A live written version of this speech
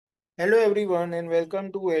Hello everyone and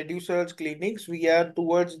welcome to Edusurg Clinics. We are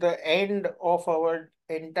towards the end of our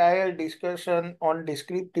entire discussion on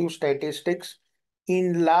descriptive statistics.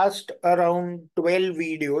 In last around 12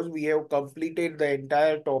 videos, we have completed the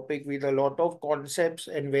entire topic with a lot of concepts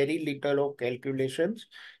and very little of calculations.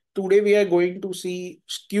 Today we are going to see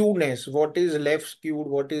skewness. What is left skewed?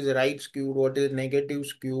 What is right skewed? What is negative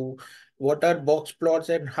skew? What are box plots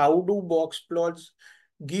and how do box plots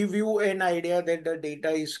give you an idea that the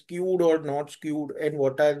data is skewed or not skewed, and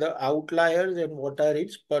what are the outliers and what are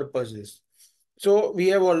its purposes. So we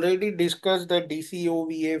have already discussed the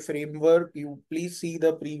DCOVA framework. You please see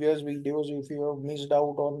the previous videos if you have missed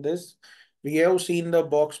out on this. We have seen the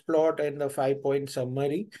box plot and the 5-point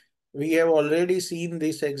summary. We have already seen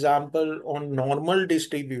this example on normal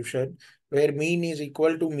distribution where mean is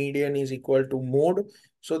equal to median is equal to mode.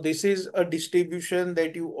 So this is a distribution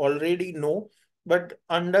that you already know, but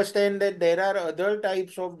understand that there are other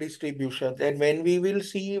types of distributions. And when we will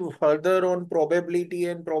see further on probability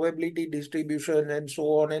and probability distribution and so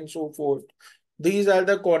on and so forth, these are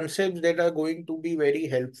the concepts that are going to be very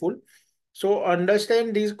helpful. So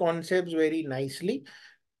understand these concepts very nicely.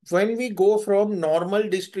 When we go from normal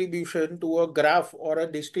distribution to a graph or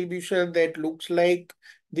a distribution that looks like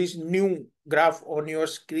this new graph on your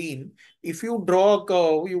screen, if you draw a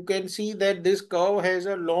curve, you can see that this curve has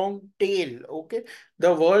a long tail. Okay,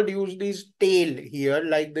 the word used is tail here,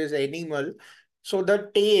 like this animal. So the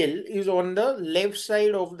tail is on the left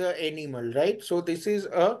side of the animal, right? So this is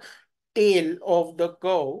a tail of the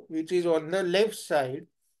curve which is on the left side.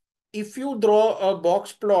 If you draw a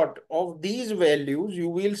box plot of these values, you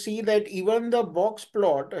will see that even the box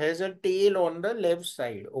plot has a tail on the left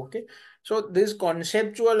side. Okay. So this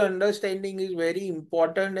conceptual understanding is very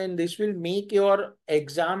important, and this will make your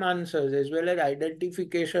exam answers as well as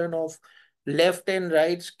identification of left and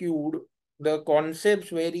right skewed, the concepts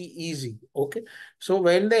very easy. Okay. So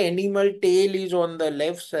when the animal tail is on the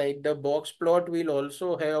left side, the box plot will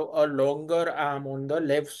also have a longer arm on the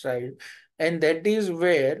left side. And that is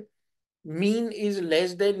where mean is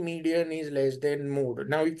less than median is less than mode.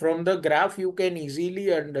 Now, from the graph, you can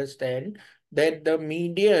easily understand that the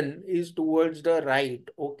median is towards the right,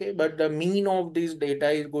 okay, but the mean of this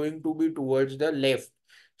data is going to be towards the left.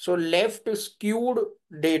 So left skewed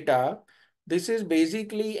data, this is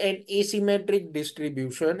basically an asymmetric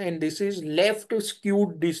distribution, and this is left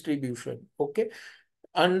skewed distribution, okay.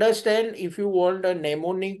 Understand, if you want a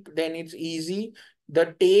mnemonic, then it's easy.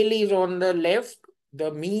 The tail is on the left,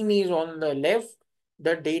 the mean is on the left,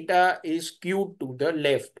 the data is skewed to the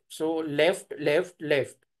left. So left, left,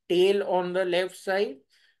 left. Tail on the left side,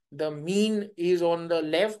 the mean is on the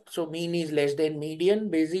left, so mean is less than median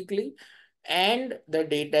basically, and the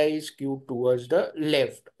data is skewed towards the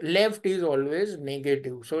left. Left is always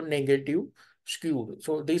negative, so negative skewed.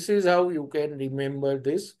 So this is how you can remember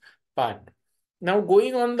this part. Now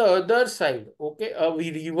going on the other side, okay,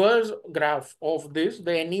 we reverse graph of this.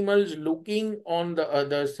 The animal's looking on the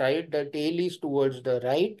other side, the tail is towards the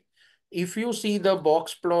right. If you see the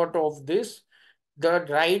box plot of this, the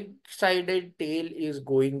right-sided tail is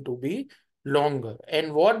going to be longer.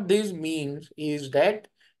 And what this means is that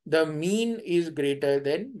the mean is greater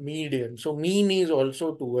than median. So mean is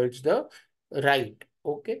also towards the right,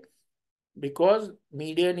 okay? Because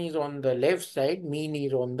median is on the left side, mean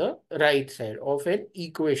is on the right side of an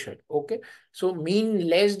equation. Okay. So mean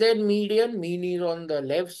less than median, mean is on the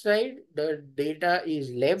left side, the data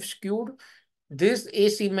is left skewed. This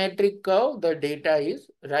asymmetric curve, the data is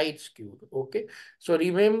right skewed. Okay. So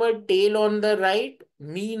remember, tail on the right,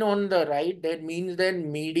 mean on the right, that means that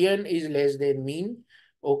median is less than mean.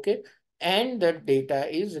 Okay. And the data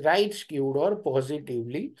is right skewed or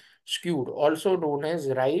positively skewed, also known as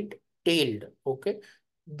right tailed. Okay.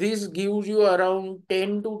 This gives you around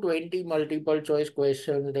 10 to 20 multiple choice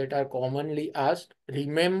questions that are commonly asked.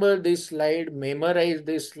 Remember this slide, memorize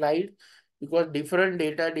this slide, because different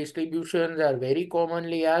data distributions are very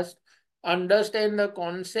commonly asked. Understand the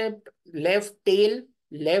concept, left tail,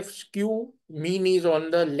 left skew, mean is on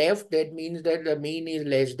the left. That means that the mean is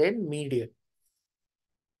less than median.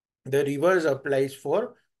 The reverse applies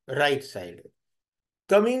for right side.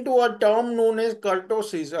 Coming to a term known as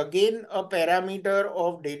kurtosis, again a parameter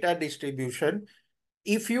of data distribution.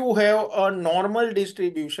 If you have a normal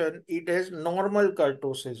distribution, it has normal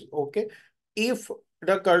kurtosis, okay? If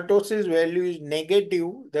the kurtosis value is negative,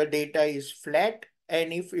 the data is flat,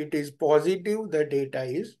 and if it is positive, the data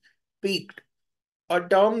is peaked. A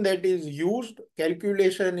term that is used,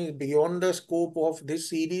 calculation is beyond the scope of this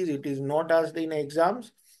series, it is not asked in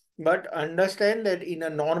exams, but understand that in a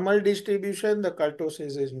normal distribution, the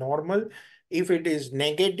kurtosis is normal. If it is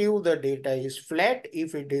negative, the data is flat.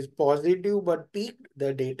 If it is positive but peaked,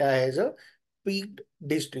 the data has a peaked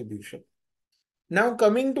distribution. Now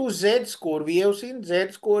coming to Z-score, we have seen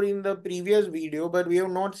Z-score in the previous video, but we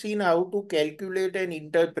have not seen how to calculate and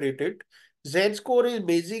interpret it. Z-score is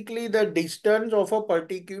basically the distance of a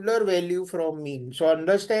particular value from mean. So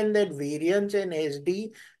understand that variance and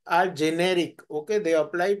SD are generic. Okay, they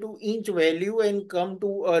apply to each value and come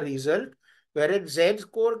to a result. Whereas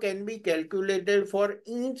Z-score can be calculated for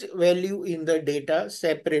each value in the data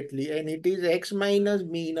separately, and it is X minus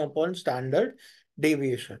mean upon standard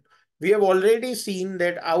deviation. We have already seen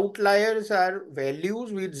that outliers are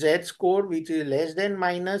values with Z-score which is less than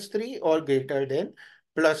 -3 or greater than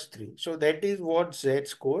 +3. So that is what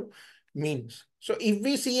Z-score means. So if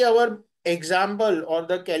we see our example or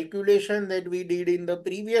the calculation that we did in the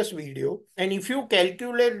previous video, and if you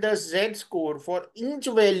calculate the Z-score for each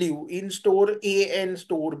value in store A and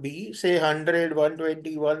store B, say 100,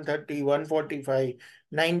 120, 130, 145,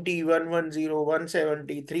 90, 110,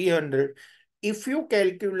 170, 300, if you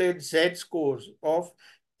calculate Z scores of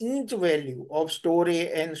each value of store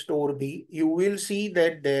A and store B, you will see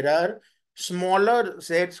that there are smaller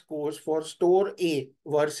Z scores for store A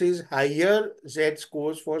versus higher Z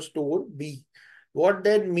scores for store B. What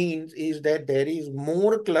that means is that there is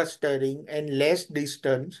more clustering and less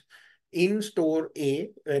distance in store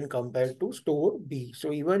A when compared to store B.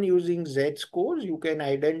 So even using Z scores, you can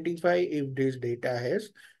identify if this data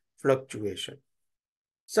has fluctuation.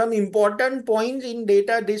 Some important points in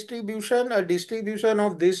data distribution. A distribution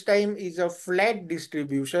of this time is a flat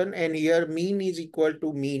distribution, and here mean is equal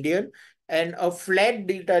to median, and a flat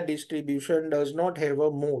data distribution does not have a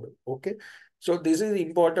mode. Okay. So this is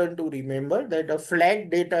important to remember that a flat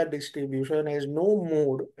data distribution has no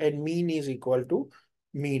mode and mean is equal to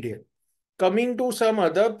median. Coming to some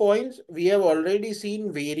other points, we have already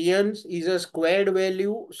seen variance is a squared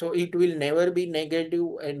value, so it will never be negative.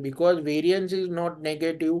 And because variance is not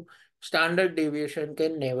negative, standard deviation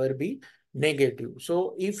can never be negative.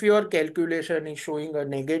 So if your calculation is showing a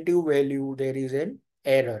negative value, there is an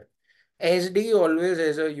error. SD always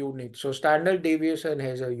has a unit. So standard deviation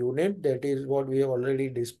has a unit. That is what we have already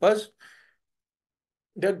discussed.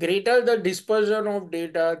 The greater the dispersion of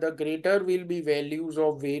data, the greater will be values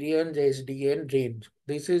of variance, SD, and range.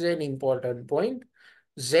 This is an important point.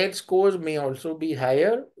 Z scores may also be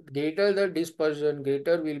higher. Greater the dispersion,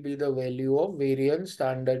 greater will be the value of variance,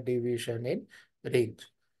 standard deviation, and range.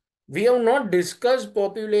 We have not discussed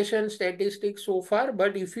population statistics so far,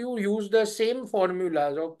 but if you use the same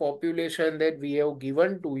formulas of population that we have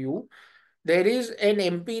given to you, there is an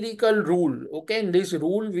empirical rule, okay, and this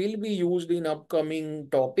rule will be used in upcoming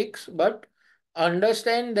topics, but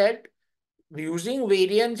understand that using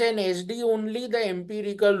variance and SD only, the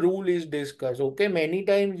empirical rule is discussed. Okay, many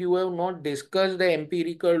times you have not discussed the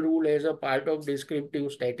empirical rule as a part of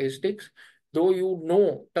descriptive statistics, though you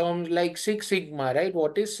know terms like Six Sigma, right?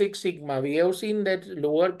 What is Six Sigma? We have seen that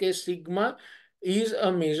lowercase sigma is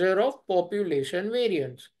a measure of population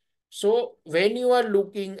variance. So when you are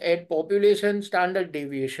looking at population standard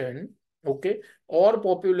deviation, okay, or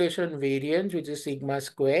population variance, which is sigma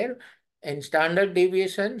square, and standard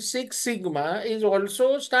deviation, Six Sigma is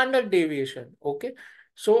also standard deviation. Okay.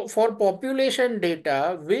 So for population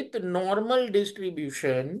data with normal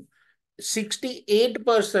distribution,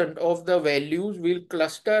 68% of the values will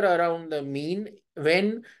cluster around the mean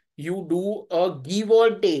when you do a give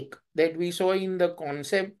or take that we saw in the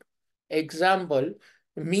concept example,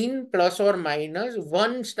 mean plus or minus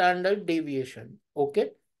one standard deviation.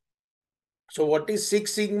 Okay. So what is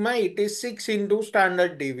Six Sigma? It is 6 into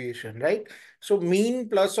standard deviation, right? So mean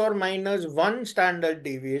plus or minus one standard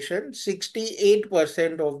deviation,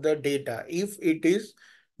 68% of the data. If it is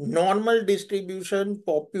normal distribution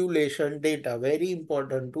population data, very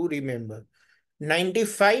important to remember.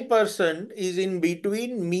 95% is in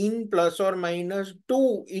between mean plus or minus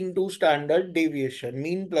 2 into standard deviation,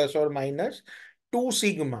 mean plus or minus 2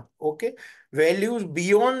 sigma. Okay. Values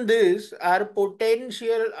beyond this are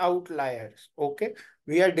potential outliers. Okay.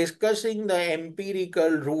 We are discussing the empirical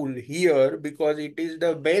rule here because it is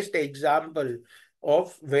the best example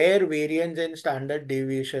of where variance and standard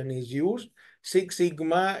deviation is used. Six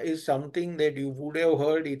Sigma is something that you would have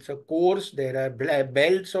heard. It's a course. There are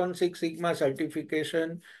belts on Six Sigma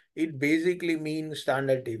certification. It basically means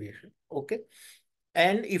standard deviation. Okay.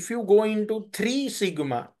 And if you go into 3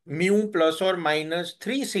 sigma, mu plus or minus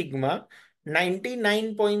 3 sigma,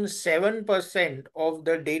 99.7% of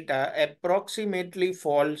the data approximately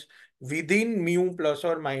falls within mu plus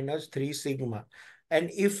or minus 3 sigma. And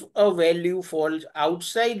if a value falls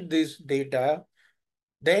outside this data,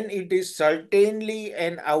 then it is certainly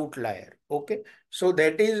an outlier. Okay. So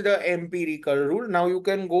that is the empirical rule. Now you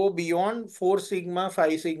can go beyond 4 sigma,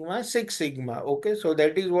 5 sigma, 6 sigma. Okay. So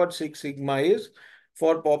that is what 6 sigma is.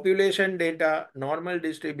 For population data, normal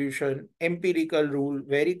distribution, empirical rule,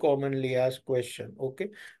 very commonly asked question. Okay.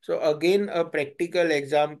 So again, a practical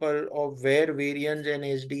example of where variance and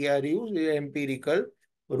SD are used is empirical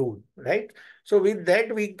rule, right? So with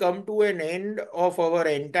that, we come to an end of our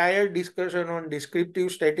entire discussion on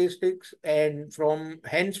descriptive statistics. And from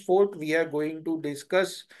henceforth, we are going to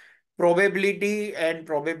discuss probability and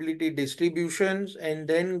probability distributions and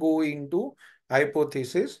then go into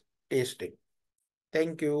hypothesis testing.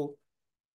 Thank you.